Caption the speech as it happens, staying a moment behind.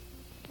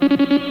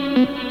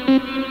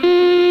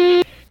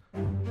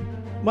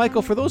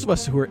Michael, for those of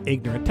us who are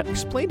ignorant,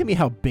 explain to me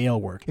how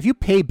bail works. If you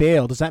pay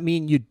bail, does that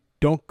mean you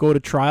don't go to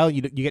trial?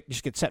 You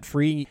just get set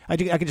free? I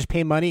could just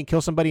pay money and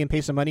kill somebody and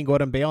pay some money and go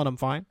out on bail and I'm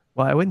fine?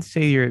 Well, I wouldn't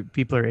say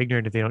people are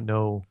ignorant if they don't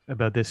know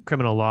about this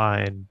criminal law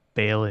and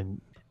bail.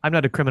 And I'm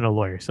not a criminal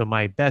lawyer, so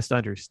my best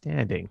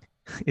understanding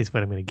is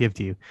what I'm going to give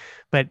to you.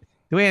 But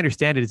the way I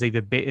understand it is like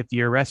if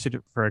you're arrested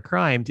for a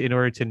crime, in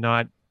order to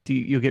not,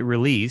 you'll get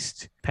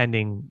released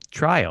pending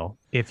trial.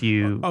 If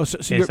you, so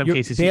in some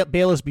cases,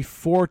 bail is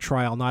before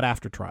trial, not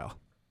after trial.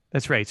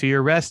 That's right. So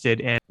you're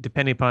arrested, and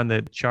depending upon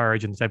the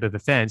charge and the type of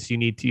offense,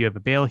 you have a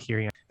bail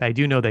hearing. I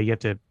do know that you have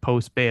to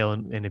post bail,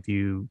 and if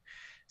you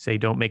say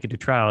don't make it to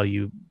trial,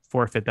 you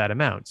forfeit that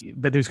amount.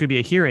 But there's going to be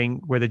a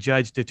hearing where the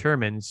judge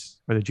determines,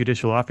 or the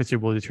judicial officer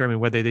will determine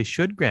whether they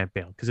should grant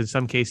bail. Because in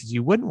some cases,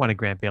 you wouldn't want to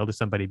grant bail to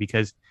somebody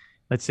because,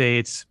 let's say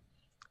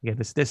again,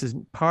 this is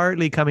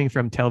partly coming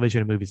from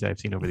television and movies that I've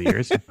seen over the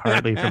years, and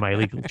partly from my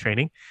legal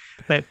training.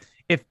 But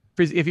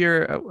if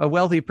you're a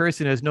wealthy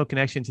person who has no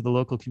connection to the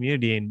local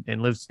community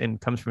and lives and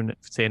comes from,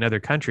 say, another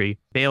country,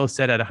 bail is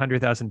set at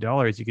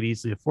 $100,000, you could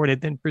easily afford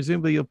it, then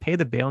presumably you'll pay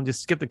the bail and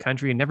just skip the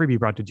country and never be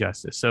brought to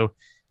justice. So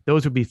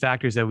those would be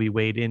factors that we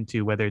weighed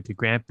into whether to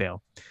grant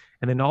bail.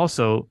 And then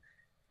also,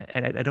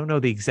 and I don't know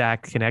the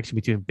exact connection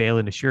between bail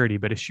and a surety,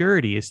 but a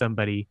surety is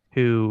somebody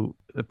who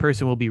the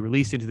person will be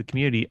released into the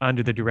community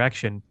under the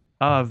direction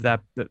of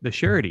the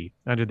surety,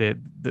 under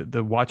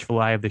the watchful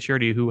eye of the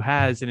surety, who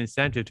has an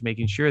incentive to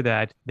making sure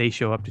that they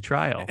show up to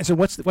trial. And so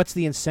what's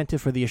the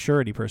incentive for the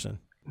surety person?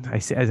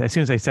 As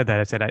soon as I said that,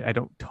 I said I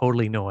don't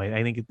totally know.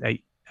 I think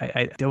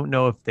I don't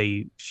know if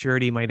the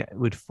surety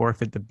would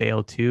forfeit the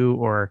bail too,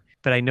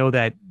 but I know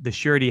that the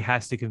surety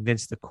has to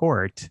convince the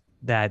court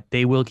that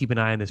they will keep an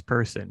eye on this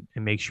person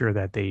and make sure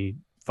that they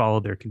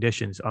follow their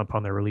conditions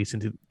upon their release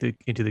into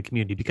the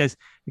community. Because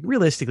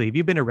realistically, if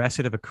you've been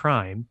arrested of a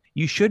crime,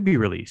 you should be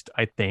released,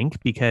 I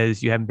think,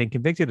 because you haven't been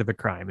convicted of a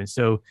crime. And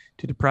so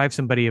to deprive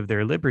somebody of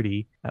their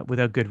liberty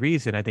without good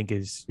reason, I think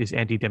is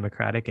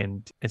anti-democratic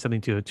and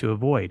something to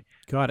avoid.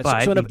 Got it.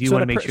 But you do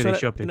want to make sure they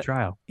show up to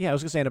trial. Yeah, I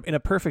was going to say, in a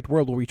perfect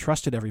world where we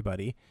trusted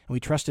everybody and we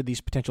trusted these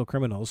potential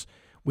criminals,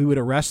 we would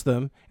arrest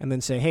them and then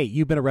say, hey,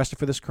 you've been arrested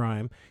for this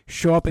crime.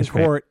 Show up in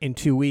court in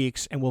 2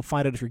 weeks and we'll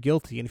find out if you're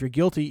guilty. And if you're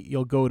guilty,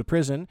 you'll go to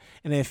prison.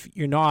 And if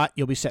you're not,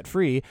 you'll be set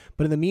free.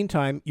 But in the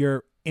meantime,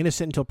 you're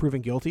innocent until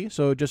proven guilty.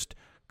 So just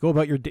go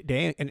about your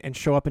day and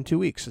show up in 2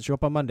 weeks. And show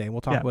up on Monday and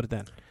we'll talk about it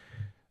then.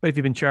 But if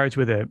you've been charged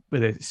with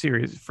a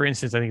serious, for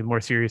instance, I think the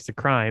more serious the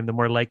crime, the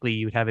more likely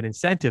you would have an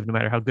incentive, no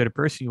matter how good a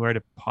person you are,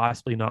 to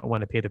possibly not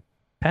want to pay the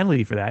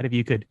penalty for that. If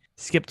you could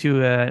skip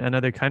to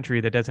another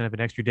country that doesn't have an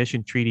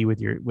extradition treaty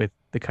with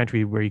the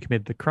country where you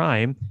committed the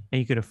crime, and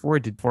you can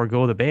afford to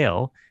forego the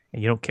bail,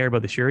 and you don't care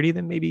about the surety,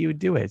 then maybe you would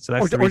do it. So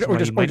that's the reason why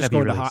you might not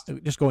be released.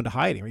 Just go into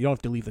hiding. You don't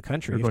have to leave the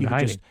country.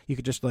 You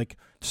could just like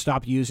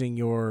stop using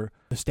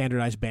the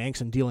standardized banks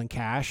and deal in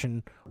cash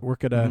and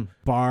work at a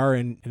bar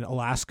in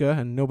Alaska,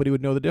 and nobody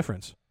would know the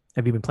difference.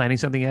 Have you been planning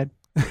something, Ed?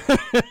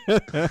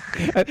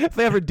 If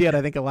they ever did,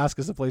 I think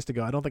Alaska's the place to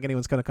go. I don't think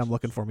anyone's going to come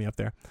looking for me up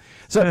there.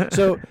 So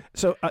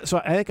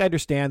I think I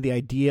understand the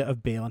idea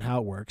of bail and how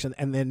it works.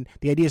 And then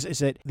the idea is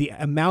that the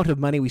amount of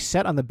money we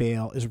set on the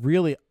bail is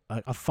really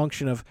a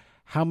function of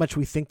how much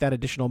we think that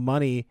additional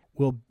money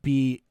will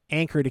be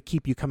anchor to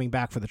keep you coming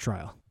back for the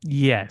trial.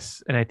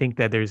 Yes. And I think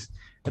that the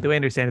way I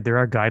understand it, there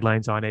are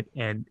guidelines on it,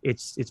 and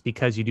it's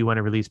because you do want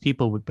to release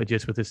people, but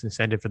just with this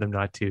incentive for them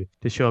not to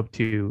show up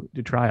to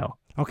trial.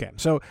 Okay.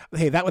 So,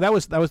 hey, that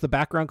was the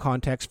background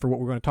context for what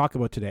we're going to talk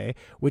about today,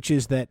 which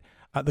is that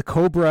the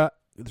Cobra,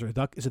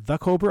 is it the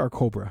Cobra or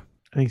Cobra?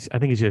 I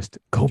think it's just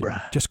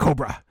Cobra. Just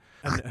Cobra.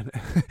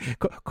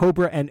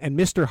 Cobra and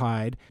Mr.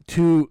 Hyde,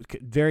 two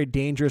very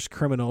dangerous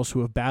criminals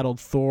who have battled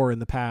Thor in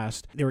the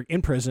past. They were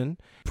in prison,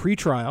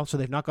 pre-trial, so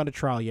they've not gone to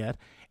trial yet,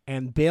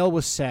 and bail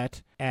was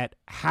set at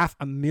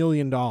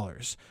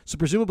 $500,000. So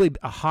presumably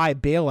a high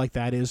bail like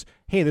that is,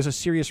 hey, there's a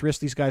serious risk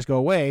these guys go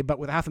away, but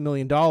with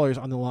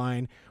 $500,000 on the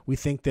line, we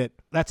think that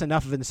that's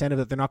enough of an incentive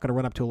that they're not going to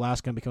run up to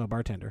Alaska and become a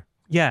bartender.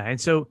 Yeah,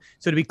 and so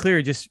to be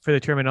clear, just for the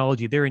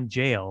terminology, they're in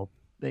jail.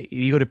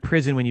 You go to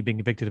prison when you've been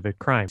convicted of a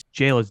crime.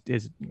 Jail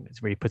is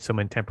where you put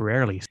someone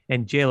temporarily,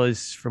 and jail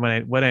is, from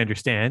what I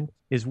understand,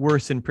 is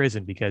worse than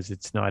prison because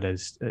it's not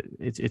as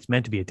it's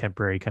meant to be a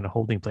temporary kind of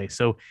holding place.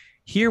 So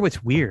here,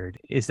 what's weird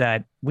is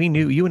that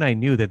you and I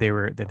knew that they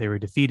were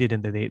defeated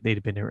and that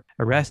they'd been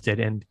arrested.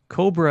 And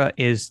Cobra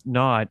is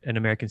not an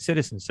American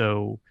citizen,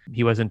 so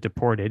he wasn't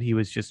deported. He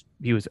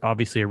was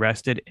obviously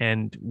arrested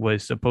and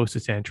was supposed to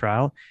stand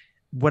trial.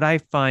 What I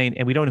find,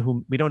 and we don't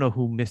know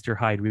who Mr.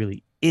 Hyde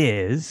really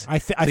is. I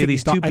think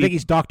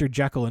he's Dr.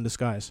 Jekyll in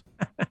disguise.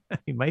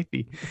 He might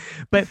be,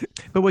 but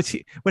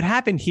what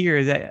happened here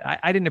is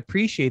that I didn't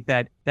appreciate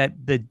that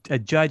a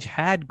judge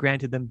had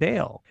granted them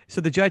bail.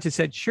 So the judge had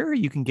said, sure,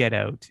 you can get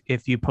out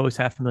if you post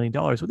 $500,000.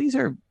 Well, these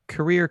are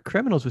career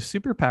criminals with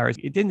superpowers.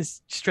 It didn't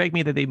strike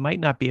me that they might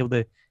not be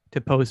able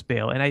to post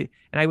bail, and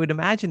I would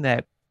imagine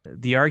that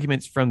the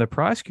arguments from the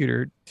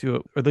prosecutor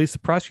or at least the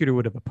prosecutor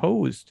would have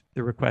opposed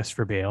the request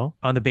for bail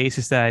on the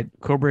basis that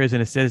Cobra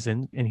isn't a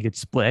citizen and he could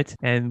split.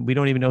 And we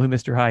don't even know who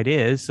Mr. Hyde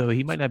is. So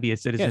he might not be a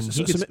citizen. Yes,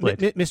 he could split.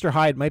 Mr.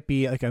 Hyde might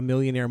be like a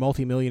millionaire,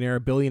 multimillionaire,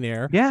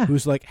 billionaire. Yeah.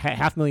 Who's like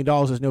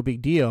 $500,000 is no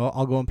big deal.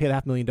 I'll go and pay the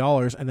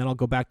 $500,000 and then I'll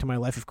go back to my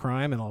life of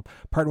crime and I'll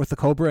partner with the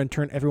Cobra and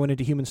turn everyone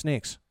into human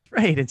snakes.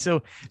 Right. And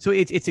so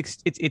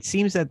it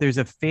seems that there's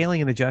a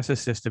failing in the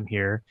justice system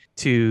here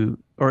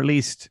or at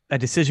least a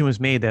decision was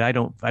made that I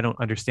don't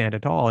understand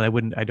at all.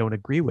 And I don't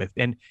agree with.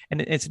 And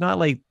it's not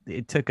like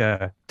it took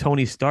a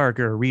Tony Stark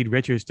or a Reed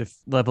Richards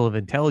level of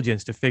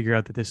intelligence to figure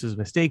out that this is a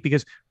mistake,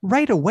 because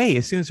right away,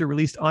 as soon as they're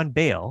released on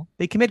bail,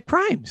 they commit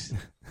crimes.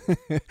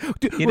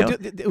 Did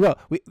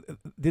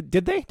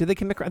they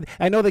commit crime?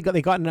 I know they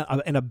got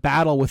in a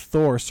battle with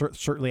Thor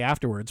certainly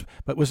afterwards.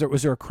 But was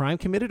there a crime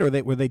committed, or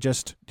were they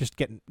just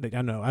getting? I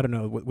don't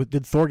know.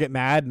 Did Thor get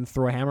mad and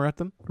throw a hammer at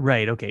them?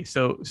 Right. Okay.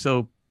 So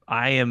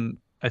I am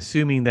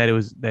assuming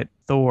that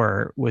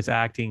Thor was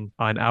acting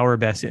on our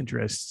best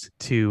interests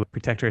to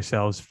protect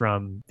ourselves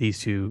from these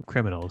two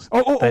criminals.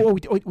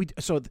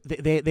 So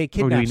they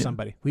kidnapped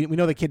somebody. We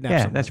know they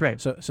kidnapped somebody. That's right.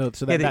 So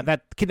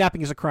that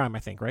kidnapping is a crime, I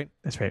think, right?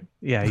 That's right.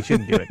 Yeah, he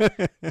shouldn't do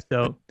it.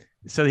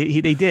 So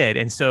they did,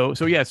 and so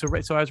I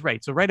was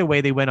right. So right away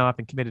they went off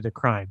and committed a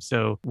crime.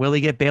 So will he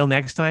get bail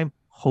next time?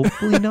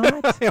 Hopefully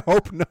not. I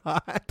hope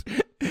not.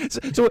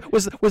 So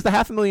was the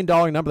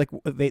 $500,000 number, like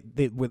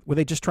were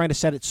they just trying to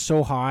set it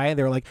so high?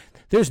 They were like,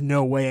 there's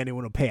no way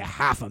anyone will pay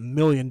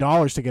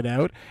 $500,000 to get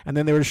out, and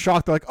then they were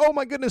shocked. They're like, oh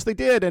my goodness, they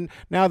did, and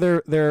now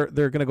they're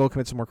gonna go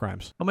commit some more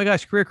crimes. Oh my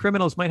gosh, career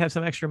criminals might have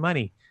some extra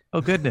money.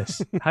 Oh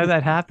goodness, how did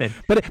that happen?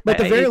 But at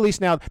the very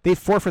least, now they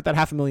forfeit that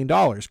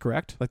 $500,000,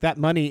 correct? Like that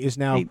money is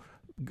now.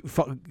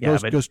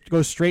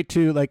 Goes straight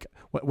to like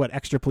what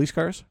extra police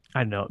cars?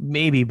 I don't know,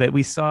 maybe, but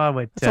we saw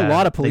what that's a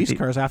lot of police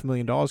cars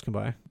 $500,000 can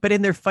buy. But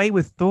in their fight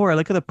with Thor,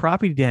 look at the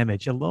property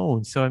damage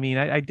alone. So I mean,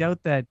 I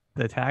doubt that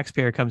the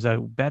taxpayer comes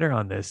out better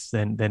on this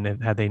than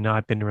had they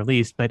not been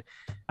released. But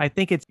I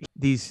think it's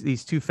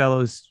these two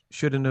fellows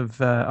shouldn't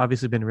have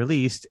obviously been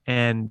released,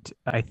 and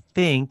I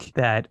think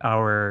that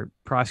our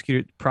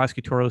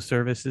prosecutorial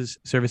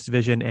service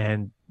division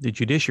and the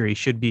judiciary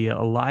should be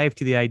alive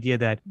to the idea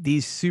that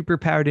these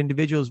superpowered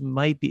individuals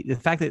might be, the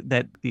fact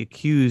that the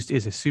accused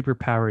is a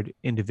superpowered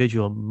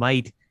individual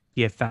might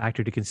be a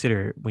factor to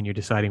consider when you're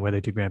deciding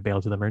whether to grant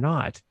bail to them or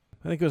not.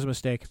 I think it was a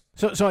mistake.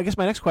 So I guess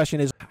my next question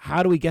is,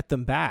 how do we get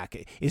them back?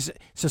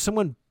 So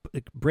someone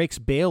breaks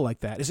bail like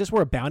that. Is this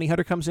where a bounty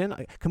hunter comes in?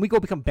 Can we go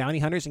become bounty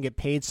hunters and get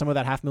paid some of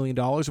that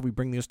 $500,000 if we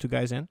bring those two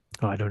guys in?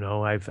 Oh, I don't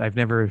know. I've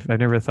never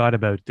thought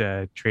about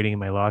trading in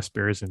my law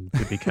spurs and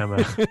to become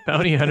a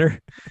bounty hunter.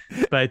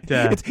 But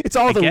it's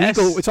all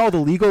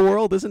the legal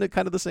world, isn't it?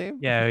 Kind of the same.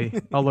 Yeah,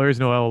 all lawyers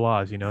know all the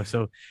laws,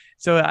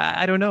 So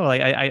I don't know.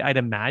 Like I'd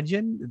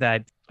imagine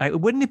that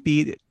wouldn't it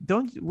be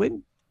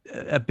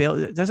a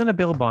bail, doesn't a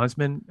bail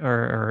bondsman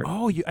or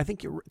I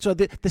think you're so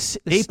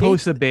they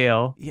post a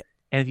bail, yeah.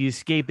 And if you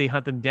escape, they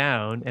hunt them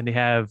down, and they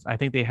have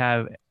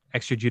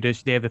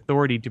extrajudicial, they have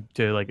authority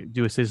to like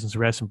do a citizen's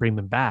arrest and bring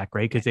them back,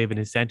 right? Because they have an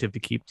incentive to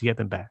get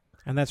them back.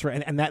 And that's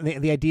right. And that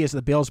the idea is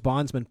the bail's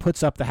bondsman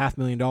puts up the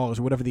 $500,000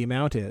 or whatever the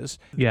amount is.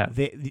 Yeah.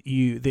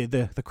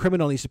 The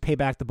criminal needs to pay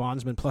back the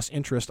bondsman plus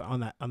interest on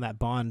that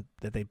bond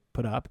that they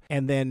put up.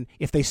 And then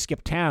if they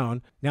skip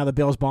town, now the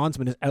bail's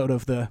bondsman is out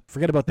of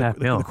forget about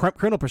the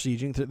criminal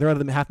proceeding. They're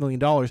out of the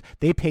 $500,000.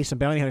 They pay some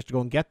bounty hunters to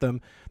go and get them,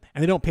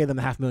 and they don't pay them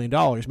the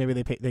 $500,000.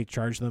 Maybe they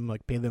charge them,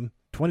 like pay them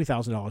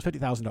 $20,000,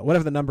 $50,000,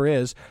 whatever the number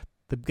is.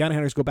 The bounty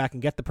hunters go back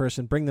and get the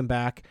person, bring them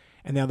back,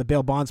 and now the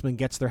bail bondsman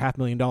gets their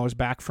 $500,000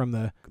 back from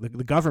the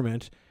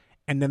government,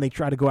 and then they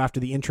try to go after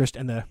the interest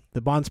and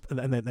the bonds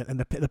and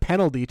the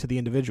penalty to the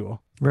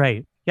individual.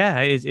 Right.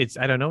 Yeah. It's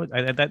I don't know.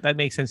 That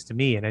makes sense to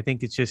me, and I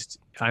think it's just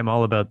I'm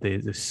all about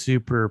the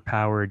super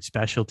powered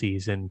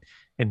specialties in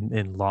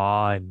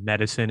law and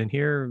medicine, and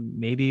here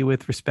maybe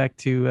with respect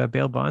to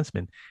bail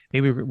bondsmen,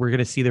 maybe we're going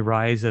to see the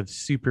rise of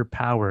super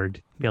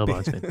powered bail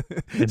bondsmen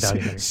and bounty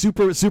hunters.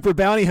 Super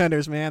bounty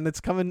hunters, man. That's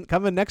coming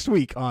next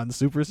week on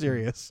Super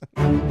Serious.